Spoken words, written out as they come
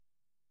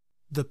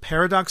The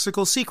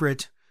Paradoxical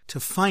Secret to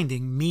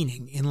Finding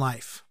Meaning in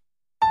Life.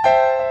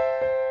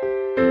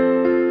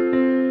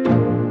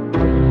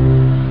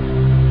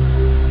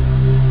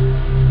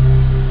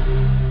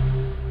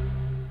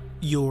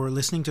 You're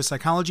listening to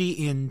Psychology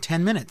in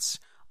 10 Minutes.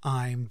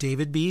 I'm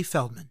David B.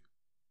 Feldman.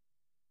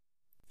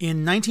 In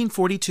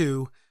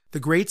 1942,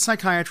 the great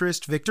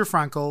psychiatrist Viktor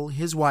Frankl,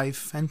 his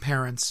wife, and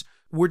parents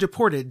were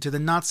deported to the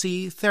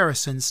Nazi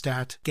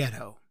Theresienstadt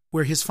ghetto,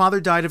 where his father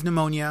died of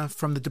pneumonia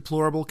from the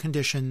deplorable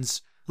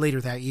conditions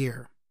later that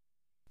year.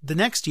 The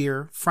next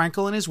year,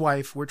 Frankl and his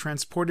wife were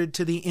transported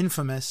to the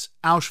infamous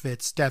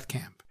Auschwitz death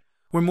camp,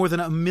 where more than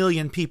 1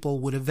 million people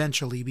would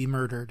eventually be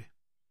murdered.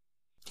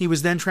 He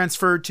was then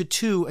transferred to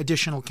 2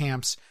 additional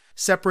camps,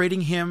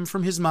 separating him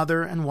from his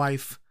mother and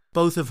wife,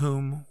 both of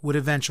whom would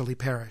eventually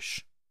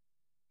perish.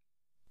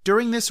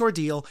 During this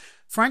ordeal,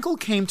 Frankl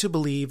came to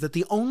believe that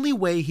the only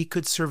way he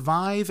could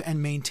survive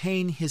and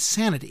maintain his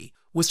sanity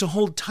was to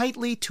hold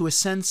tightly to a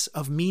sense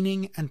of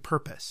meaning and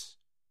purpose.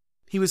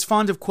 He was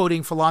fond of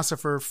quoting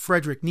philosopher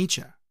Friedrich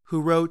Nietzsche, who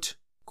wrote,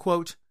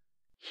 quote,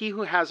 "He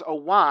who has a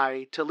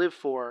why to live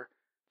for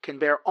can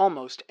bear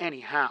almost any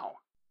how."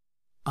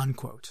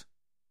 Unquote.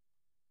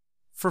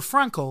 For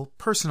Frankl,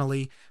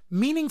 personally,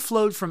 meaning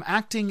flowed from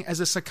acting as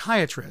a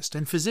psychiatrist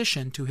and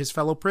physician to his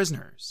fellow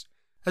prisoners,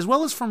 as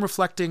well as from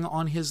reflecting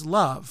on his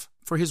love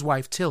for his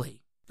wife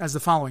Tilly, as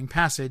the following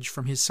passage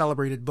from his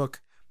celebrated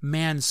book,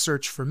 Man's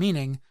Search for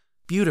Meaning,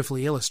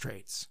 beautifully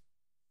illustrates.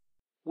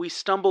 "We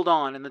stumbled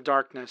on in the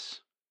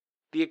darkness.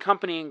 The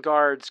accompanying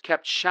guards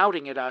kept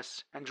shouting at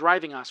us and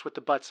driving us with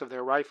the butts of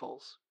their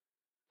rifles.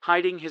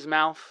 Hiding his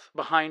mouth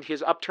behind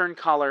his upturned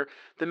collar,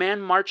 the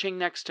man marching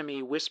next to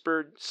me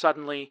whispered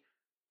suddenly,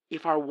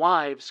 'If our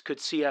wives could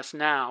see us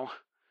now,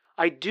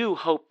 I do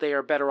hope they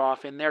are better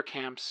off in their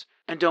camps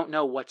and don't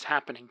know what's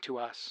happening to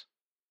us.'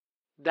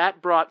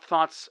 That brought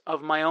thoughts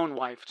of my own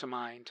wife to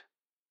mind.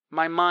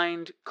 My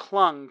mind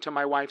clung to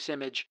my wife's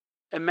image,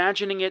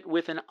 imagining it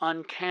with an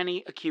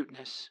uncanny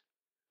acuteness.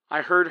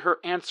 I heard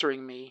her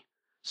answering me,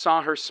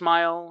 saw her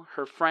smile,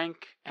 her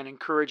frank and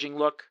encouraging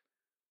look.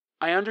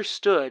 I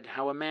understood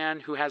how a man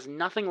who has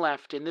nothing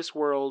left in this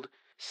world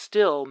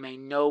still may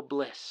know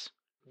bliss,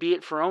 be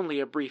it for only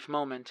a brief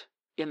moment,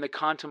 in the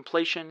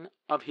contemplation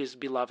of his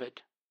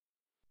beloved."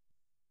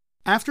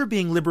 After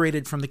being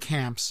liberated from the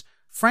camps,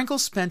 Frankl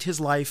spent his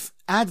life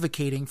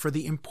advocating for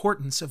the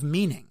importance of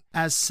meaning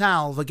as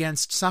salve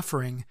against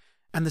suffering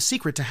and the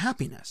secret to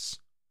happiness.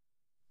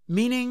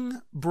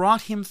 Meaning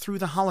brought him through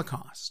the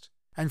Holocaust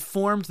and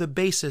formed the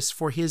basis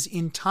for his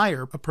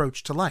entire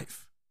approach to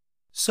life.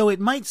 So it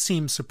might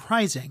seem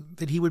surprising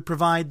that he would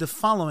provide the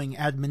following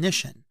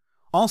admonition,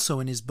 also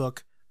in his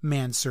book,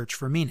 Man's Search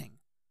for Meaning.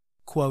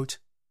 Quote,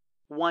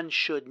 "One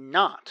should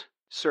not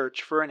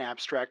search for an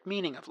abstract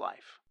meaning of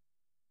life."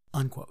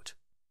 Unquote.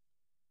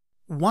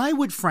 Why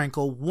would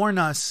Frankl warn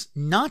us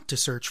not to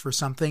search for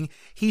something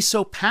he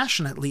so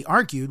passionately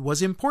argued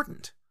was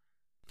important?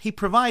 He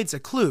provides a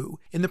clue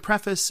in the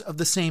preface of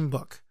the same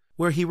book,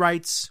 where he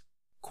writes,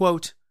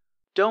 quote,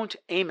 "Don't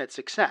aim at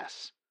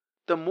success.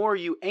 The more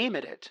you aim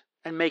at it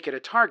and make it a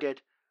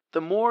target, the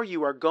more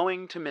you are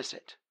going to miss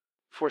it.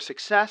 For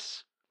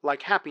success,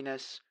 like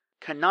happiness,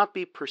 cannot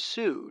be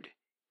pursued.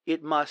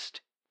 It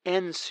must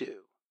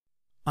ensue."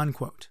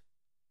 Unquote.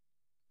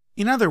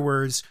 In other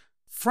words,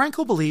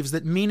 Frankl believes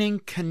that meaning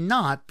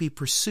cannot be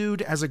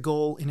pursued as a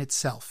goal in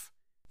itself.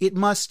 It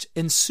must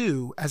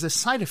ensue as a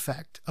side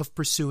effect of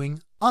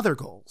pursuing other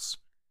goals.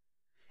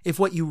 If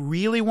what you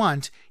really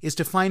want is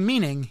to find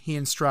meaning, he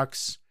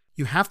instructs,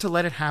 you have to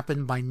let it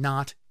happen by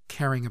not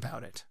caring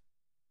about it.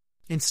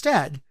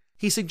 Instead,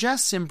 he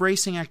suggests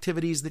embracing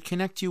activities that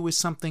connect you with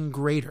something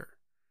greater.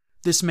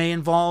 This may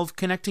involve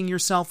connecting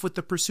yourself with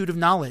the pursuit of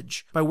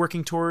knowledge by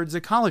working towards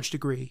a college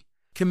degree,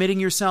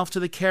 committing yourself to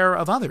the care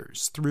of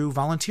others through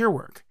volunteer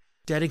work,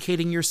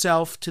 dedicating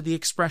yourself to the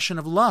expression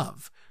of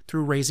love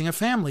through raising a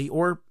family,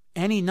 or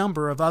any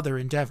number of other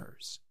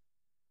endeavors.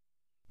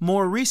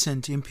 More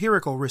recent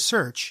empirical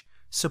research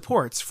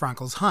supports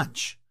Frankl's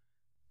hunch.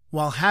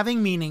 While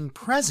having meaning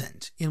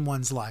present in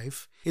one's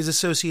life is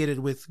associated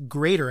with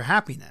greater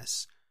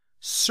happiness,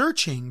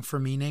 searching for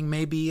meaning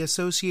may be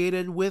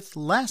associated with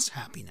less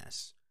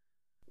happiness.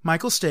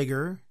 Michael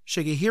Steger,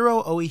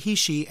 Shigehiro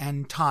Oihishi,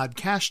 and Todd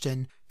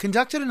Kashtan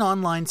conducted an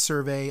online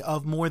survey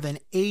of more than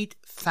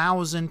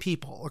 8,000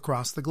 people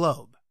across the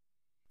globe.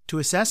 To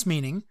assess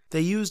meaning,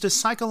 they used a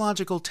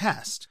psychological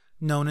test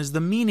known as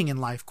the Meaning in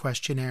Life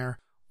questionnaire,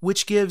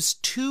 which gives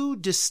 2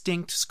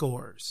 distinct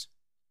scores.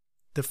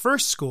 The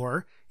first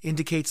score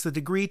indicates the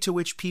degree to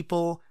which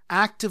people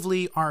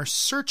actively are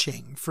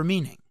searching for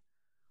meaning,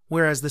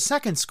 whereas the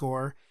second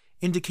score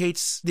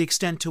indicates the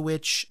extent to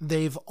which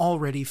they've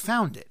already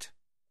found it.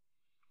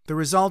 The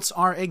results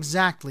are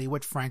exactly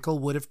what Frankl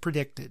would have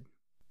predicted.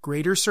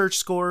 Greater search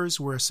scores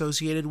were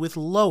associated with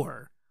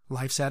lower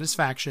life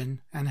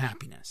satisfaction and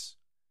happiness.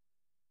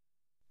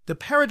 The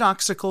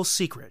paradoxical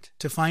secret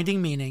to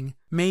finding meaning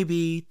may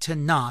be to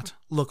not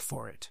look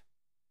for it.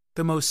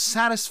 The most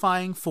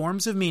satisfying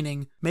forms of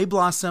meaning may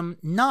blossom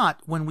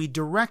not when we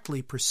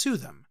directly pursue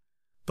them,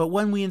 but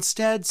when we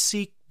instead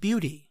seek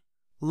beauty,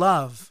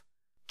 love,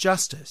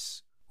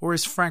 justice, or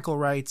as Frankl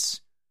writes,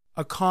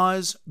 a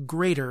cause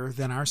greater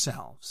than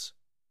ourselves.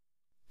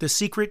 The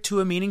secret to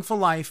a meaningful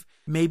life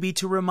may be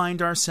to remind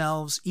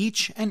ourselves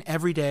each and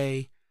every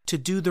day to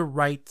do the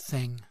right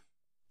thing,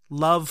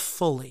 love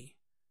fully,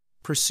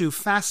 pursue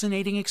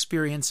fascinating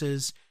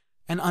experiences,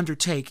 and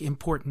undertake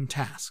important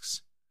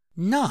tasks.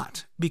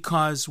 Not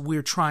because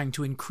we're trying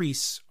to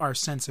increase our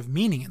sense of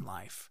meaning in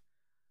life,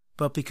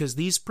 but because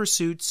these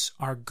pursuits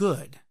are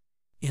good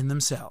in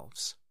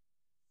themselves.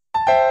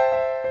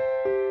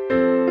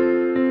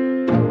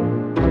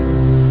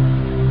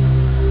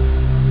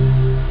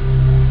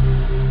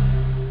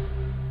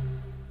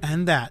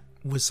 And that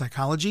was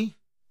Psychology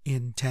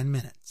in 10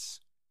 Minutes.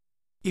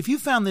 If you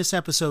found this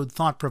episode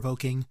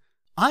thought-provoking,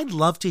 I'd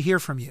love to hear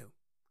from you.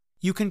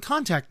 You can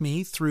contact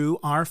me through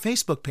our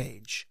Facebook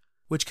page,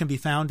 which can be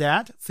found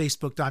at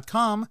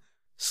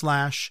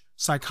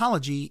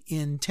facebook.com/psychology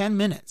in 10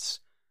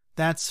 minutes.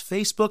 That's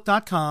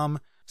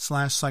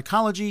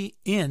facebook.com/psychology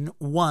in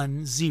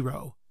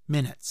 10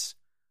 minutes.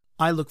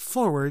 I look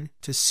forward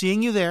to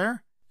seeing you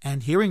there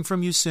and hearing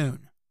from you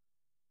soon.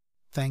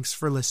 Thanks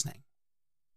for listening.